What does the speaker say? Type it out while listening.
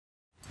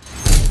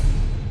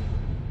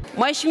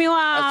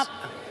Mheshimiwa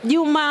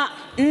Juma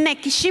Nne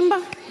Kishimba.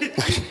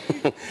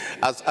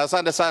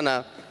 Asante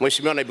sana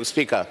Mheshimiwa Naibu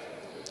Spika.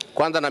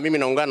 Kwanza na mimi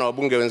naungana na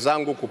wabunge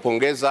wenzangu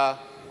kupongeza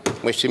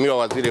Mheshimiwa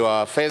Waziri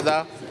wa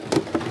Fedha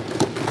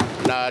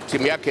na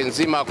timu yake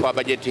nzima kwa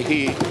bajeti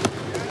hii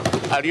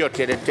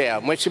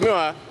aliyotuletea.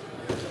 Mheshimiwa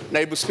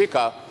Naibu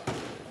Spika,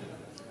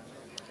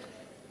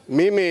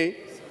 mimi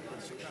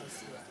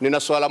nina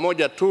swala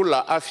moja tu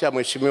la afya.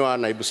 Mheshimiwa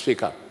Naibu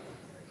Spika,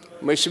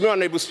 Mheshimiwa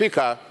Naibu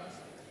Spika,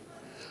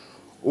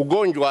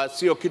 ugonjwa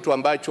sio kitu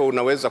ambacho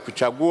unaweza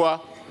kuchagua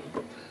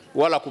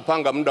wala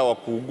kupanga muda wa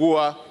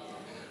kuugua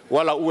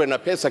wala uwe na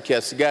pesa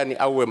kiasi gani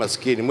au uwe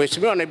maskini.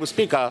 Mheshimiwa Naibu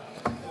Spika,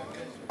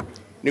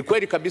 ni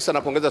kweli kabisa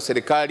napongeza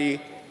serikali,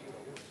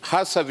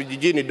 hasa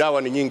vijijini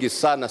dawa ni nyingi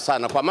sana.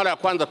 Kwa mara ya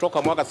kwanza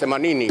toka mwaka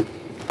 80,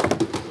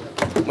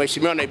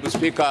 Mheshimiwa Naibu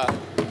Spika,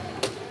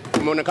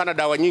 kumeonekana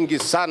dawa nyingi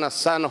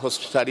sana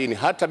hospitalini.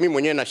 Hata mimi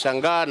mwenyewe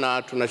nashangaa,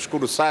 na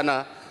tunashukuru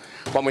sana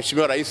kwa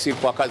Mheshimiwa Rais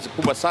kwa kazi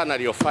kubwa sana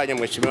aliyofanya.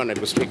 Mheshimiwa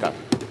Naibu Spika,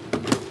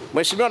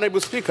 Mheshimiwa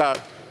Naibu Spika,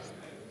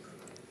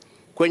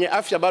 kwenye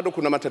afya bado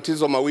kuna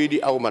matatizo mawili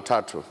au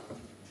matatu.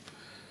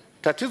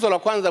 Tatizo la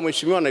kwanza,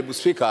 Mheshimiwa Naibu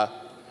Spika,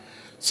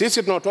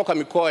 sisi tunatoka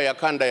mikoa ya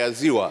kanda ya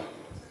Ziwa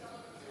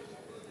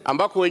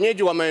ambako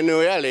wenyeji wa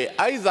maeneo yale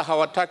aidha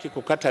hawataki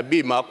kukata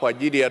bima kwa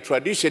ajili ya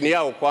tradition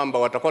yao kwamba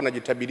watakuwa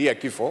wanajitabiria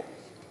kifo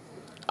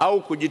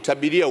au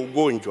kujitabiria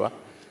ugonjwa.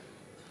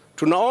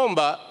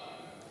 Tunaomba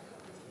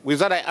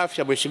Wizara ya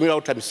Afya, Mheshimiwa,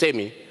 au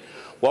TAMISEMI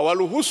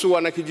wawaruhusu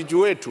wanakijiji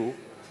wetu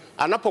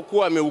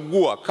anapokuwa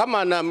ameugua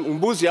kama na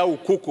mbuzi au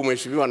kuku,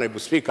 Mheshimiwa Naibu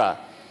Spika,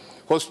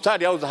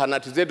 hospitali au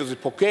zahanati zetu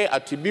zipokee,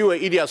 atibiwe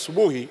ili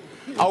asubuhi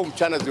au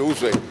mchana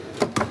ziuzwe.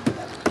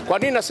 Kwa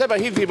nini nasema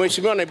hivi,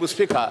 Mheshimiwa Naibu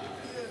Spika?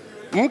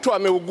 Mtu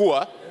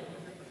ameugua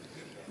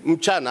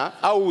mchana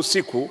au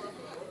usiku,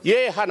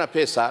 yeye hana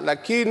pesa,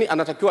 lakini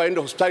anatakiwa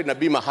aende hospitali na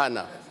bima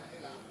hana.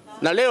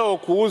 Na leo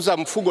kuuza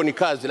mfugo ni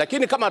kazi,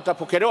 lakini kama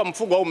atapokelewa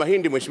mfugo au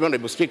mahindi, Mheshimiwa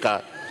Naibu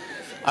Spika,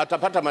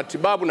 atapata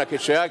matibabu na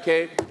kesho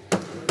yake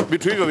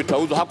vitu hivyo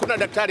vitauzwa. Hakuna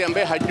daktari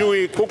ambaye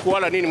hajui kuku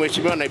wala nini,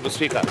 Mheshimiwa Naibu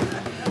Spika.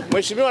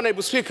 Mheshimiwa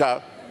Naibu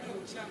Spika,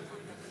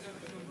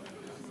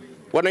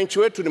 wananchi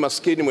wetu ni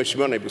maskini,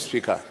 Mheshimiwa Naibu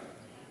Spika.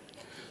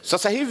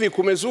 Sasa hivi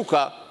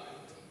kumezuka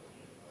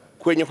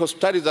kwenye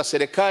hospitali za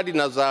serikali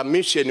na za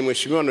mission,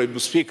 Mheshimiwa Naibu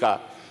Spika,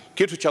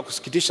 kitu cha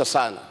kusikitisha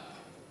sana.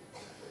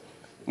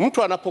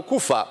 Mtu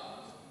anapokufa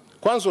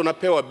kwanza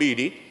unapewa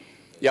bili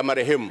ya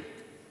marehemu.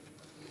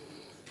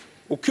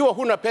 Ukiwa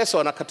huna pesa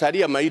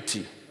wanakatalia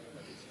maiti.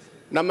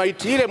 Na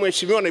maiti ile,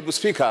 Mheshimiwa Naibu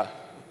Spika,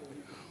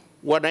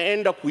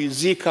 wanaenda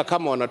kuizika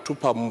kama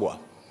wanatupa mbwa.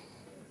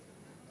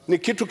 Ni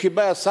kitu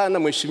kibaya sana,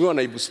 Mheshimiwa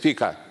Naibu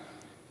Spika.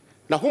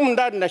 Na humu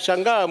ndani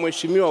nashangaa,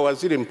 Mheshimiwa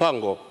Waziri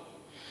Mpango,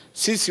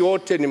 sisi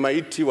wote ni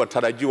maiti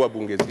watarajiwa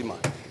bunge zima.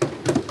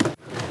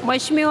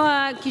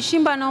 Mheshimiwa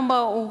Kishimba,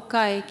 naomba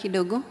ukae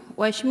kidogo.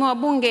 Waheshimiwa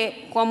bunge,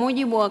 kwa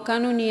mujibu wa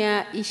kanuni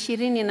ya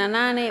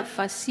 28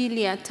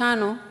 fasili ya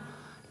 5,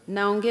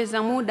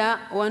 naongeza muda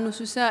wa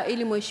nusu saa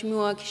ili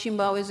Mheshimiwa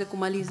Kishimba aweze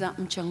kumaliza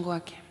mchango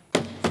wake.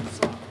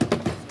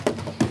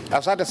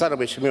 Asante sana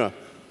Mheshimiwa.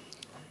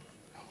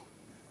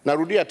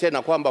 Narudia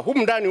tena kwamba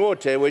humu ndani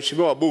wote,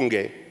 Mheshimiwa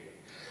bunge,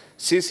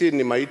 sisi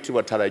ni maiti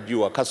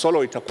watarajiwa.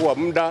 Kasoro itakuwa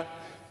muda,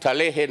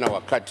 tarehe na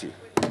wakati.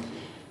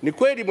 Ni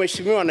kweli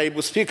Mheshimiwa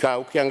Naibu Spika,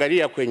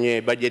 ukiangalia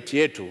kwenye bajeti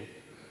yetu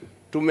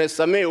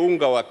tumesamee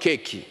unga wa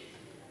keki,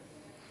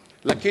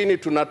 lakini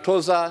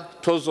tunatoza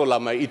tozo la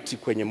maiti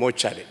kwenye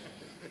mochari.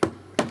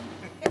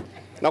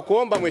 Na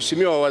kuomba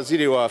Mheshimiwa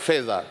Waziri wa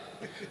Fedha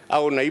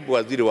au Naibu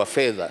Waziri wa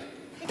Fedha,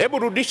 hebu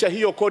rudisha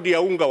hiyo kodi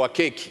ya unga wa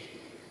keki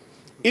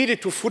ili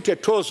tufute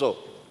tozo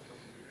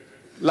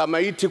la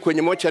maiti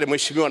kwenye mochari,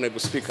 Mheshimiwa Naibu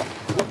Spika.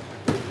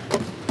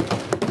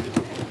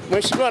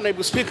 Mheshimiwa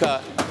Naibu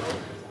Spika,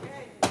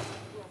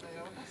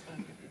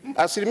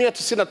 asilimia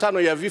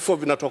 95 ya vifo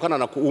vinatokana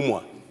na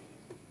kuumwa.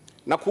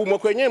 Na kuumwa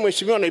kwenyewe,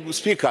 Mheshimiwa Naibu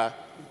Spika,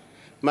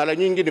 mara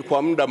nyingi ni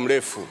kwa muda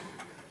mrefu.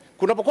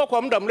 Kunapokuwa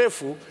kwa muda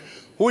mrefu,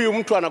 huyu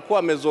mtu anakuwa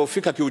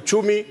amezoofika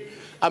kiuchumi,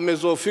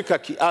 amezoofika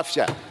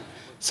kiafya.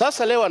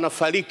 Sasa leo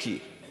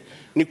anafariki.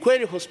 Ni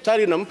kweli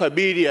hospitali inampa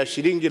bili ya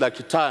shilingi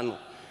 500,000.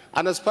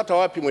 Anazipata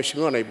wapi,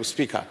 Mheshimiwa Naibu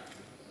Spika?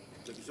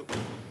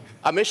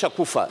 Amesha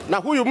kufa. Na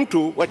huyu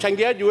mtu,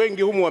 wachangiaji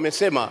wengi humu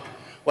wamesema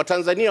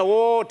Watanzania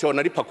wote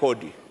wanalipa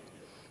kodi.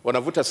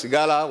 Wanavuta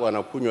sigara,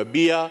 wanakunywa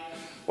bia,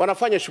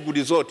 wanafanya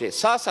shughuli zote.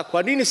 Sasa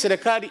kwa nini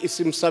serikali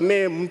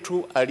isimsamee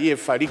mtu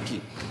aliyefariki?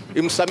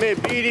 Imsamee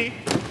bili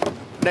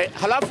na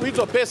halafu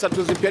hizo pesa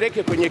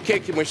tuzipeleke kwenye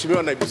keki,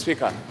 Mheshimiwa Naibu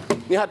Spika.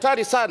 Ni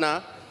hatari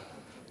sana.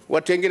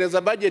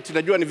 Watengeneza bajeti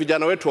najua ni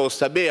vijana wetu wa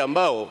Oysterbay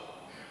ambao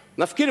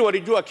nafikiri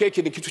walijua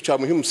keki ni kitu cha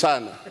muhimu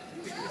sana.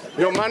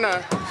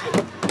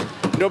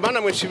 Ndio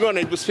maana Mheshimiwa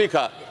Naibu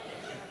Spika,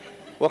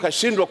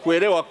 wakashindwa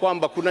kuelewa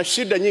kwamba kuna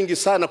shida nyingi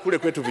sana kule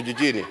kwetu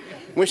vijijini.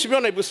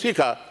 Mheshimiwa Naibu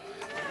Spika,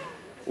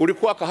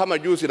 ulikuwa Kahama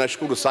juzi,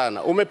 nashukuru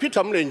sana.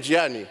 Umepita mle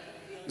njiani,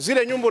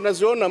 zile nyumba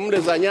unaziona mle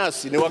za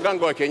nyasi ni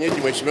waganga wa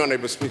kienyeji, Mheshimiwa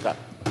Naibu Spika.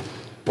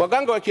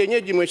 Waganga wa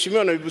kienyeji,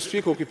 Mheshimiwa Naibu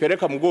Spika,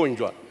 ukipeleka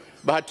mgonjwa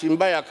bahati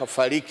mbaya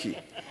akafariki,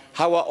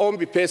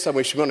 hawaombi pesa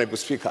Mheshimiwa Naibu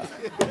Spika.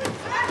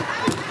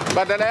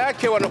 Badala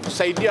yake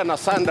wanakusaidia na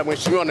sanda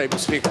Mheshimiwa Naibu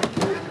Spika.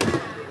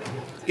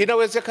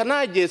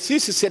 Inawezekanaje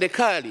sisi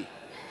serikali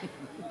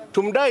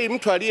tumdai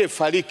mtu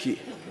aliyefariki,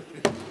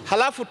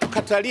 halafu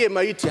tukatalie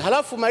maiti,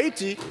 halafu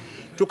maiti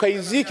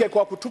tukaizike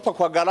kwa kutupa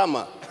kwa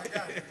gharama?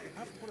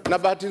 Na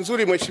bahati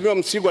nzuri Mheshimiwa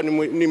Msigwa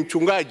ni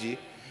mchungaji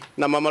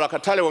na Mama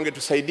Katale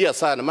wangetusaidia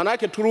sana. Maana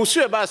yake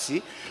turuhusiwe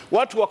basi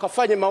watu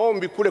wakafanye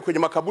maombi kule kwenye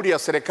makaburi ya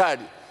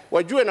serikali,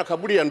 wajue na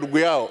kaburi ya ndugu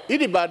yao,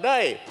 ili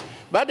baadaye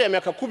baada ya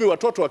miaka 10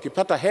 watoto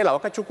wakipata hela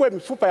wakachukue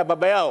mifupa ya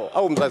baba yao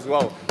au mzazi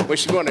wao.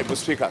 Mheshimiwa Naibu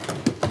Spika,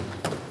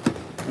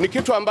 ni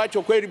kitu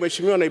ambacho kweli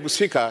Mheshimiwa Naibu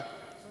Spika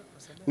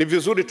ni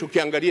vizuri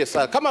tukiangalie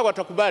sana. Kama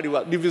watakubali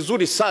ni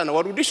vizuri sana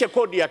warudishe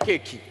kodi ya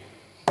keki.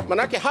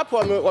 Manake hapo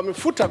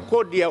wamefuta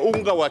kodi ya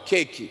unga wa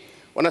keki.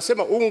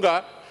 Wanasema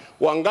unga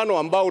wa ngano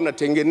ambao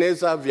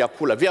unatengeneza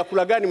vyakula.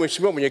 Vyakula gani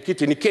Mheshimiwa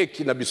Mwenyekiti? Ni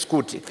keki na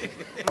biskuti.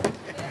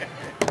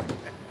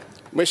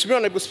 Mheshimiwa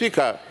Naibu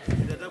Spika,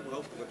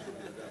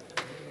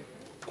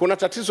 kuna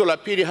tatizo la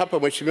pili hapa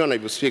Mheshimiwa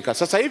Naibu Spika.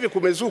 Sasa hivi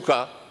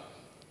kumezuka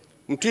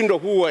mtindo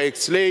huu wa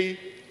X-ray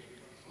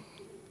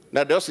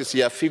na dialysis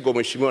ya figo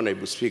Mheshimiwa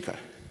Naibu Spika.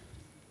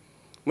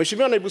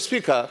 Mheshimiwa Naibu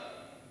Spika,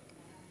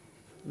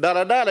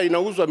 daladala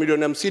inauzwa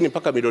milioni 50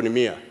 mpaka milioni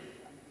 100.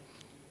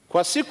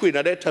 Kwa siku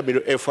inaleta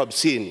milioni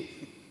 50,000.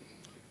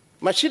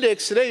 Mashine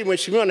X-ray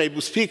Mheshimiwa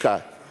Naibu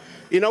Spika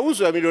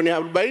inauzwa milioni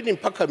 40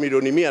 mpaka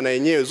milioni 100 na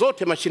yenyewe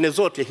zote mashine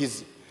zote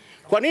hizi.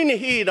 Kwa nini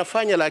hii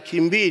inafanya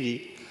 200,000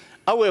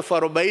 au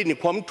 40,000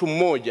 kwa mtu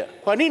mmoja?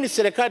 Kwa nini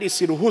serikali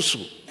isiruhusu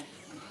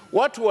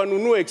watu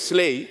wanunue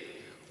X-ray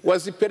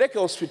wazipeleke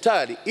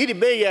hospitali ili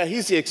bei ya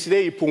hizi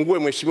X-ray ipungue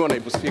Mheshimiwa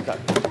Naibu Spika?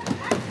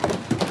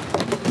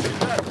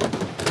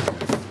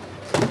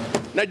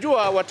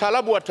 Najua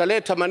wataalamu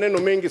wataleta maneno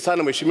mengi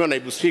sana Mheshimiwa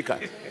Naibu Spika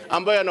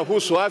ambayo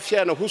yanahusu afya,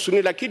 yanahusu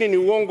nini, lakini ni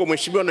uongo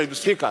Mheshimiwa Naibu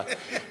Spika.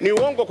 Ni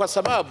uongo kwa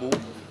sababu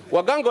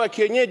waganga wa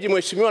kienyeji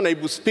Mheshimiwa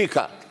Naibu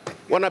Spika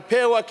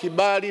wanapewa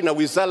kibali na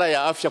Wizara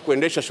ya Afya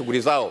kuendesha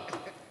shughuli zao.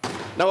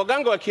 Na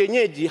waganga wa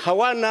kienyeji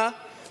hawana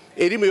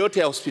elimu yote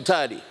ya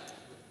hospitali.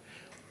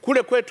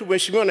 Kule kwetu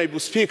Mheshimiwa Naibu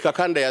Spika,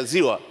 kanda ya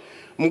Ziwa,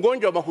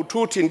 mgonjwa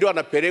mahututi ndio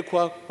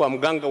anapelekwa kwa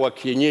mganga wa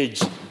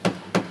kienyeji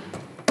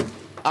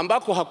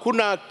ambako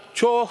hakuna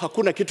choo,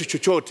 hakuna kitu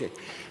chochote.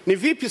 Ni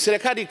vipi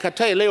serikali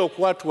ikatae leo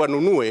kwa watu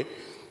wanunue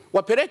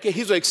wapeleke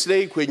hizo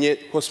X-ray kwenye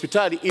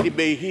hospitali ili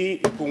bei hii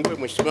ipungue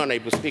Mheshimiwa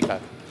Naibu Spika?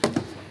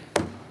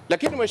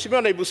 Lakini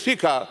Mheshimiwa Naibu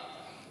Spika,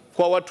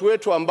 kwa watu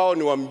wetu ambao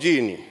ni wa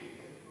mjini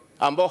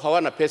ambao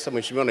hawana pesa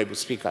Mheshimiwa Naibu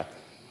Spika,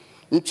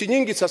 nchi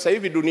nyingi sasa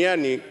hivi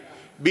duniani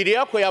bili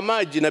yako ya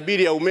maji na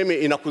bili ya umeme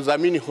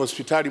inakudhamini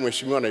hospitali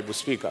Mheshimiwa Naibu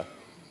Spika.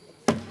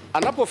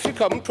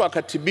 Anapofika mtu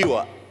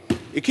akatibiwa,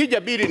 ikija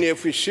bili ni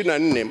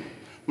 24,000,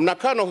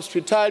 mnakaa na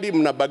hospitali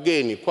mna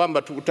bageni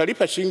kwamba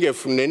utalipa shilingi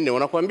 4,400,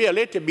 wanakuambia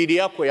lete bili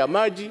yako ya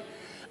maji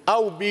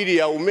au bili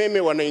ya umeme,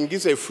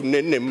 wanaingiza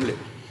 4,400 mle.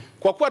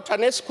 Kwa kuwa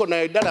TANESCO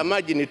na idara ya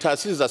maji ni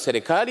taasisi za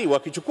serikali,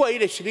 wakichukua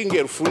ile shilingi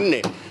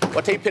 4,000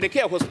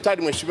 wataipelekea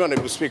hospitali Mheshimiwa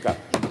Naibu Spika,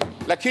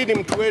 lakini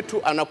mtu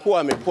wetu anakuwa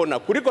amepona.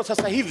 Kuliko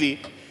sasa hivi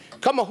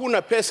kama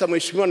huna pesa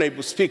Mheshimiwa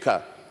Naibu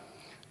Spika,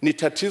 ni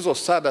tatizo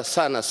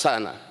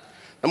sana.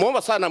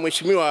 Namuomba sana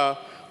Mheshimiwa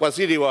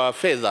Waziri wa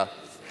Fedha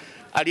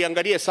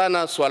aliangalie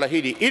sana swala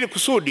hili ili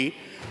kusudi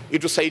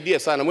itusaidie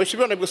sana.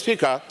 Mheshimiwa Naibu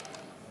Spika,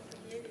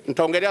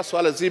 nitaongelea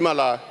swala zima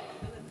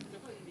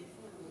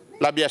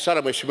la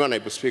biashara Mheshimiwa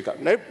Naibu Spika.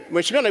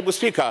 Mheshimiwa Naibu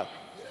Spika,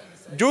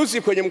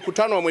 juzi kwenye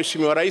mkutano wa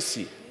Mheshimiwa Rais,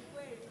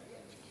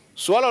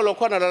 swala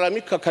lilokuwa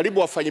nalalamika karibu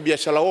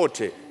wafanyabiashara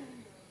wote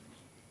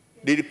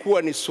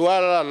lilikuwa ni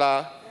swala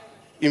la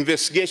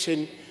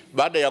investigation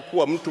baada ya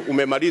kuwa mtu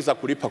umemaliza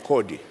kulipa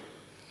kodi.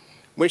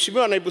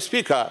 Mheshimiwa Naibu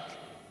Spika,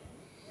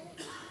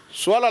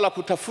 swala la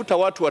kutafuta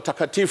watu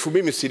watakatifu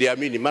mimi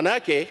siliamini. Maana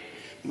yake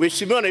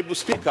Mheshimiwa Naibu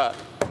Spika,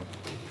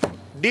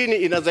 dini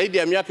ina zaidi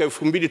ya miaka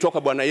 2000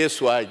 toka Bwana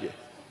Yesu aje,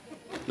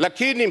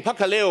 lakini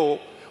mpaka leo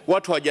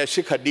watu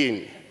hawajashika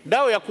dini.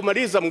 Dawa ya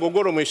kumaliza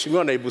mgogoro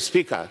Mheshimiwa Naibu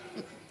Spika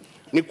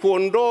ni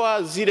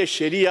kuondoa zile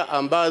sheria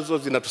ambazo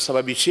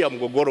zinatusababishia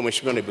mgogoro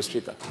Mheshimiwa Naibu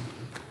Spika.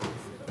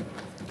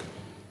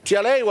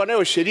 TRA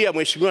wanayo sheria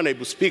Mheshimiwa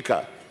Naibu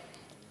Spika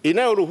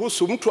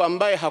inayoruhusu mtu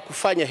ambaye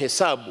hakufanya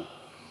hesabu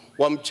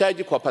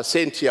wamchaji kwa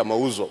pasenti ya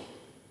mauzo,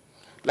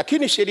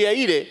 lakini sheria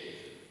ile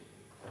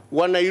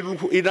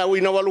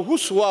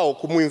inawaruhusu wao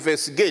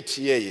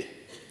kumuinvestigate yeye.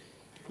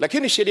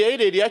 Lakini sheria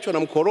ile iliachwa na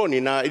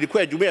mkoloni na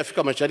ilikuwa ya Jumuiya ya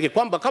Afrika Mashariki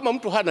kwamba kama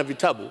mtu hana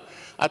vitabu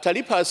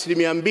atalipa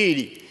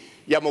 2%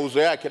 ya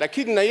mauzo yake,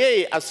 lakini na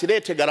yeye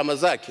asilete gharama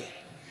zake.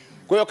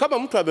 Kwa hiyo kama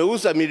mtu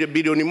ameuza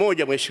bilioni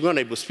 1 Mheshimiwa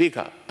Naibu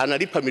Spika,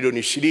 analipa milioni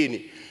 20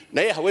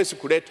 na yeye hawezi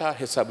kuleta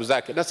hesabu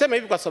zake. Nasema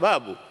hivi kwa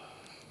sababu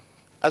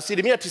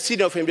 90%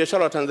 ya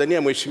wafanyabiashara wa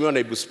Tanzania Mheshimiwa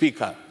Naibu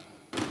Spika,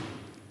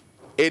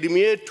 elimu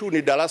yetu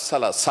ni darasa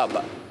la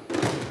 7.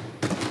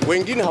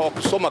 Wengine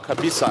hawakusoma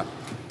kabisa.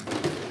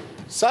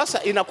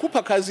 Sasa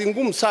inakupa kazi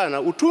ngumu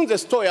sana, utunze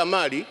store ya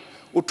mali,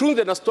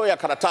 utunze na store ya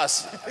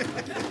karatasi.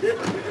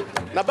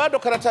 na bado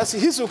karatasi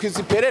hizi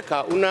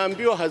ukizipeleka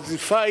unaambiwa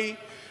hazifai,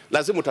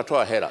 lazima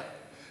utatoa hela.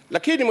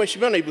 Lakini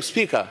Mheshimiwa Naibu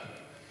Spika,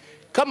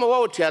 kama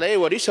wao TRA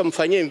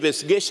walishamfanyia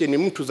investigation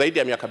mtu zaidi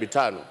ya miaka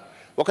 5,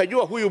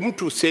 wakajua huyu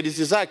mtu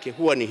sales zake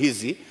huwa ni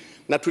hizi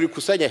na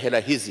tulikusanya hela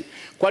hizi,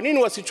 kwa nini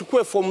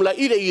wasichukue formula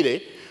ile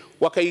ile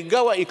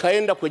wakaigawa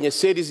ikaenda kwenye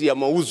sales ya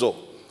mauzo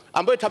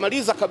ambayo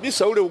itamaliza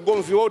kabisa ule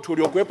ugomvi wote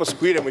uliokuwepo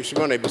siku ile?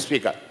 Mheshimiwa Naibu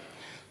Spika,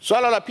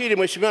 swala la pili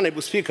Mheshimiwa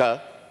Naibu Spika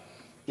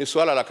ni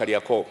swala la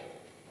Kariakoo.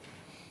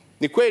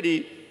 Ni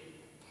kweli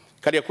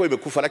Kariakoo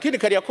imekufa, lakini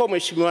Kariakoo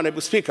Mheshimiwa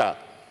Naibu Spika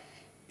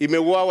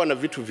imeuawa na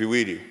vitu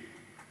viwili.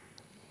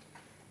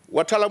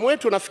 Wataalamu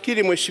wetu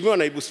nafikiri Mheshimiwa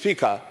Naibu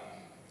Spika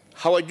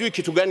hawajui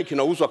kitu gani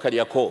kinauzwa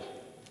Kariakoo.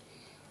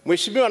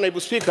 Mheshimiwa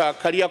Naibu Spika,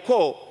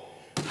 Kariakoo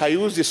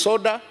haiuzi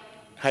soda,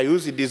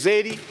 haiuzi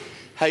dizeli,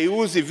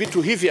 haiuzi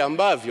vitu hivi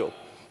ambavyo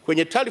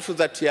kwenye taarifa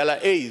za TRA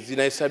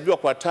zinahesabiwa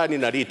kwa tani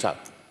na lita.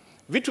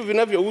 Vitu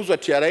vinavyouzwa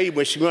TRA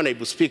Mheshimiwa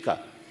Naibu Spika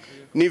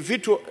ni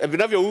vitu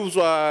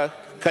vinavyouzwa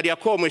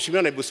Kariakoo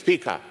Mheshimiwa Naibu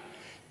Spika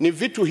ni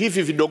vitu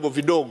hivi vidogo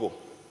vidogo.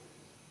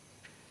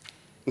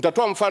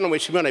 Nitatoa mfano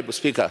Mheshimiwa Naibu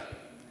Spika.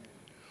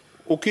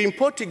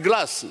 Ukiimport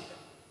glasi,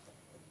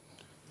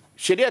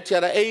 sheria ya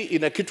TRA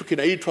ina kitu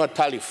kinaitwa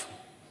taarifa.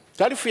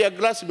 Taarifa ya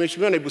glasi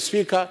Mheshimiwa Naibu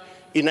Spika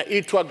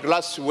inaitwa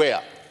glassware.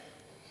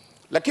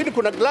 Lakini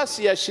kuna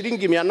glasi ya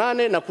shilingi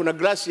 800 na kuna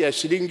glasi ya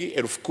shilingi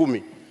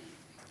 10,000.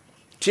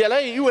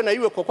 TRA iwe na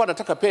iwe kwa kuwa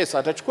anataka pesa,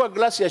 atachukua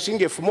glasi ya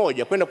shilingi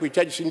 1000 kwenda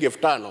kuichaji shilingi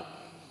 5000.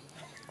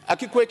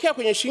 Akikuwekea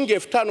kwenye shilingi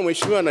 5000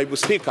 Mheshimiwa Naibu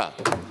Spika,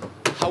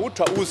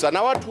 hautauza,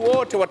 na watu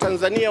wote wa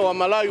Tanzania, wa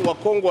Malawi, wa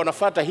Kongo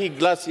wanafuata hii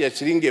glasi ya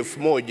shilingi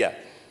 1000.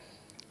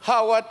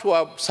 Hawa watu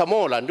wa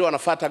Samola ndio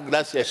wanafuata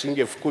glasi ya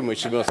shilingi 10,000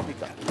 Mheshimiwa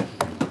Spika.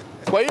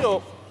 Kwa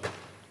hiyo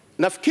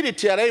nafikiri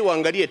TRA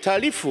waangalie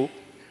taarifu.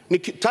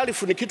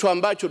 Taarifu ni kitu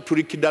ambacho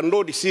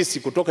tulikidownload sisi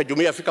kutoka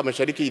Jumuiya ya Afrika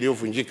Mashariki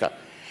iliyovunjika.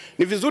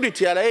 Ni vizuri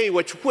TRA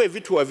wachukue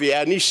vitu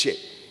wavianishe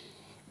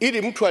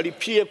ili mtu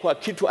alipie kwa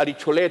kitu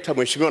alicholeta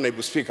Mheshimiwa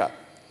Naibu Spika.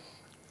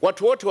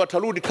 Watu wote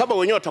watarudi kama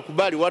wenyewe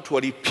watakubali watu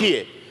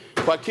walipie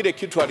kwa kile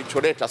kitu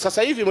alicholeta.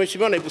 Sasa hivi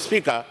Mheshimiwa Naibu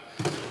Spika,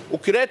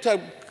 ukileta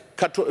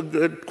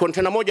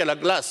kontena moja la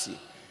glasi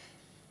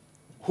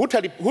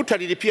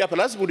hutalilipia hapa,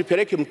 lazima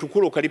ulipeleke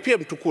Mtukula, ukalipie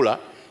Mtukula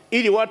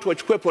ili watu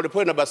wachukue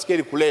polepole na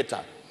baskeli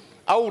kuleta,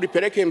 au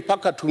ulipeleke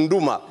mpaka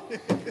Tunduma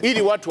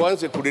ili watu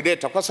waanze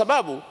kulileta, kwa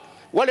sababu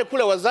wale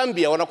kule wa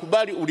Zambia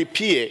wanakubali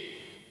ulipie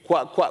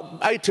kwa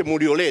item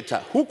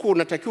ulioleta, huku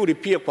unatakiwa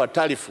ulipie kwa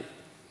taarifa.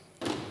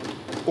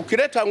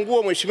 Ukileta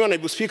nguo Mheshimiwa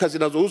Naibu Spika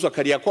zinazouzwa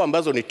Kariakoo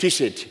ambazo ni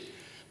t-shirt.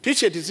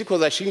 T-shirt ziko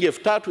za shilingi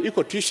 3000,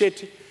 iko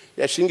t-shirt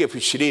ya shilingi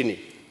 20,000.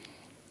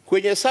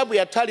 Kwenye hesabu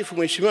ya taarifa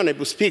Mheshimiwa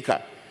Naibu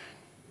Spika,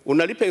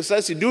 unalipa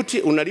excise duty,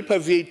 unalipa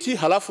VAT,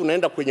 halafu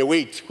unaenda kwenye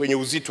weight, kwenye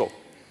uzito.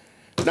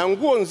 Na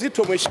nguo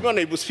nzito Mheshimiwa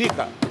Naibu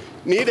Spika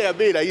ni ile ya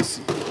bei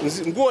rahisi.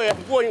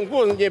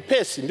 Nguo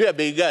nyepesi ndio ya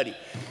bei ghali.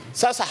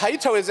 Sasa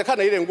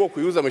haitawezekana ile nguo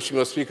kuiuza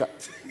Mheshimiwa Spika.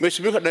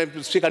 Mheshimiwa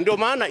Naibu Spika, ndio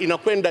maana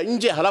inakwenda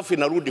nje halafu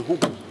inarudi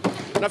huku.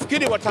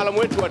 Nafikiri wataalamu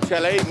wetu wa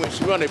TRA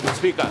Mheshimiwa Naibu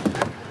Spika,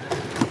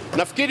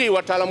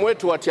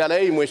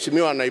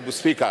 Mheshimiwa Naibu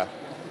Spika,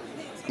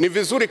 ni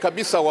vizuri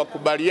kabisa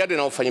wakubaliane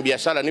na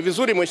wafanyabiashara. Ni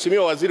vizuri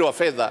Mheshimiwa Waziri wa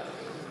Fedha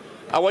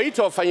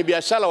awaite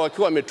wafanyabiashara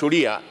wakiwa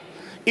wametulia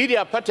ili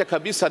apate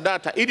kabisa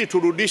data ili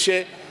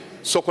turudishe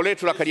soko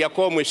letu la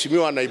Kariakoo.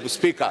 Mheshimiwa Naibu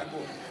Spika,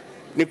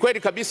 ni kweli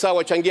kabisa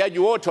wachangiaji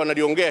wote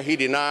wanaliongea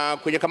hili, na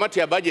kwenye kamati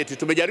ya bajeti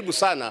tumejaribu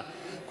sana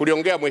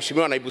kuliongea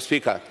Mheshimiwa Naibu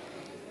Spika.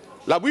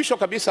 La mwisho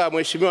kabisa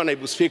Mheshimiwa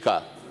Naibu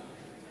Spika,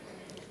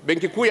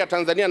 Benki Kuu ya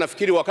Tanzania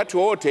nafikiri wakati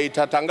wote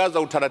itatangaza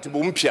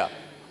utaratibu mpya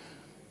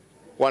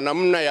wa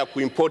namna ya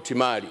kuimport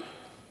mali.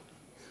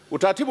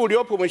 Utaratibu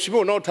uliopo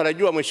Mheshimiwa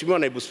unaotarajiwa Mheshimiwa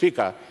Naibu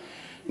Spika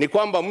ni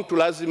kwamba mtu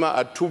lazima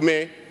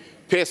atume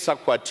pesa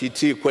kwa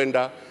TT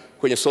kwenda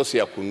kwenye sosi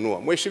ya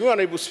kununua. Mheshimiwa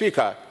Naibu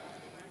Spika,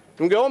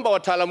 tungeomba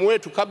wataalamu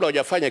wetu kabla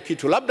hawajafanya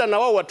kitu, labda na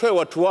wao watoe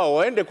watu wao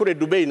waende kule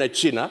Dubai na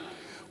China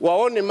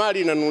waone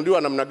mali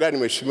inanunuliwa namna gani.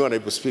 Mheshimiwa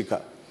Naibu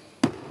Spika,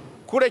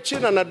 kule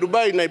China na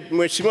Dubai na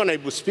Mheshimiwa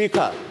Naibu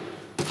Spika,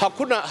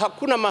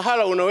 hakuna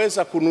mahala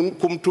unaweza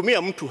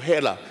kumtumia mtu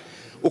hela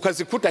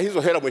ukazikuta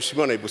hizo hela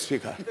Mheshimiwa Naibu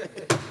Spika.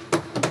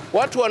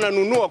 Watu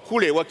wananunua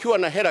kule wakiwa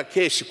na hela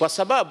keshi, kwa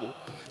sababu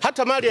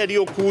hata mali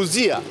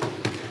aliyokuuzia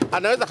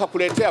anaweza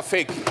kukuletea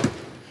fake,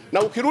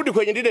 na ukirudi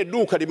kwenye lile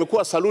duka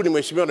limekuwa saluni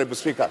Mheshimiwa Naibu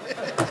Spika.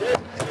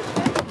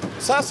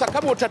 Sasa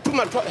kama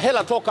utatuma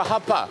hela toka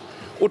hapa,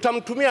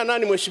 utamtumia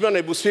nani Mheshimiwa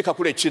Naibu Spika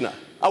kule China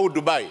au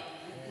Dubai?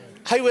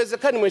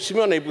 Haiwezekani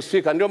Mheshimiwa Naibu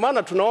Spika. Ndio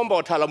maana tunaomba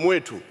wataalamu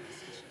wetu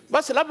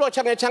basi labda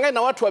wachanganye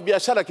na watu wa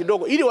biashara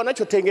kidogo ili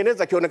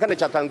wanachotengeneza kionekane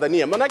cha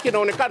Tanzania. Maana yake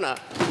inaonekana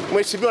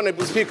Mheshimiwa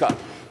Naibu Spika,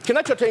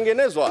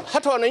 kinachotengenezwa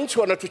hata wananchi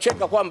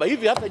wanatucheka kwamba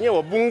hivi hata nyewe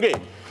wabunge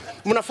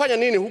mnafanya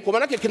nini huko?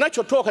 Maana yake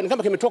kinachotoka ni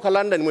kama kimetoka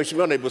London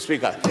Mheshimiwa Naibu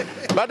Spika.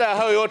 Baada ya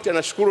hayo yote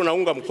nashukuru,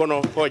 naunga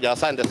mkono hoja.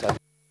 Asante sana.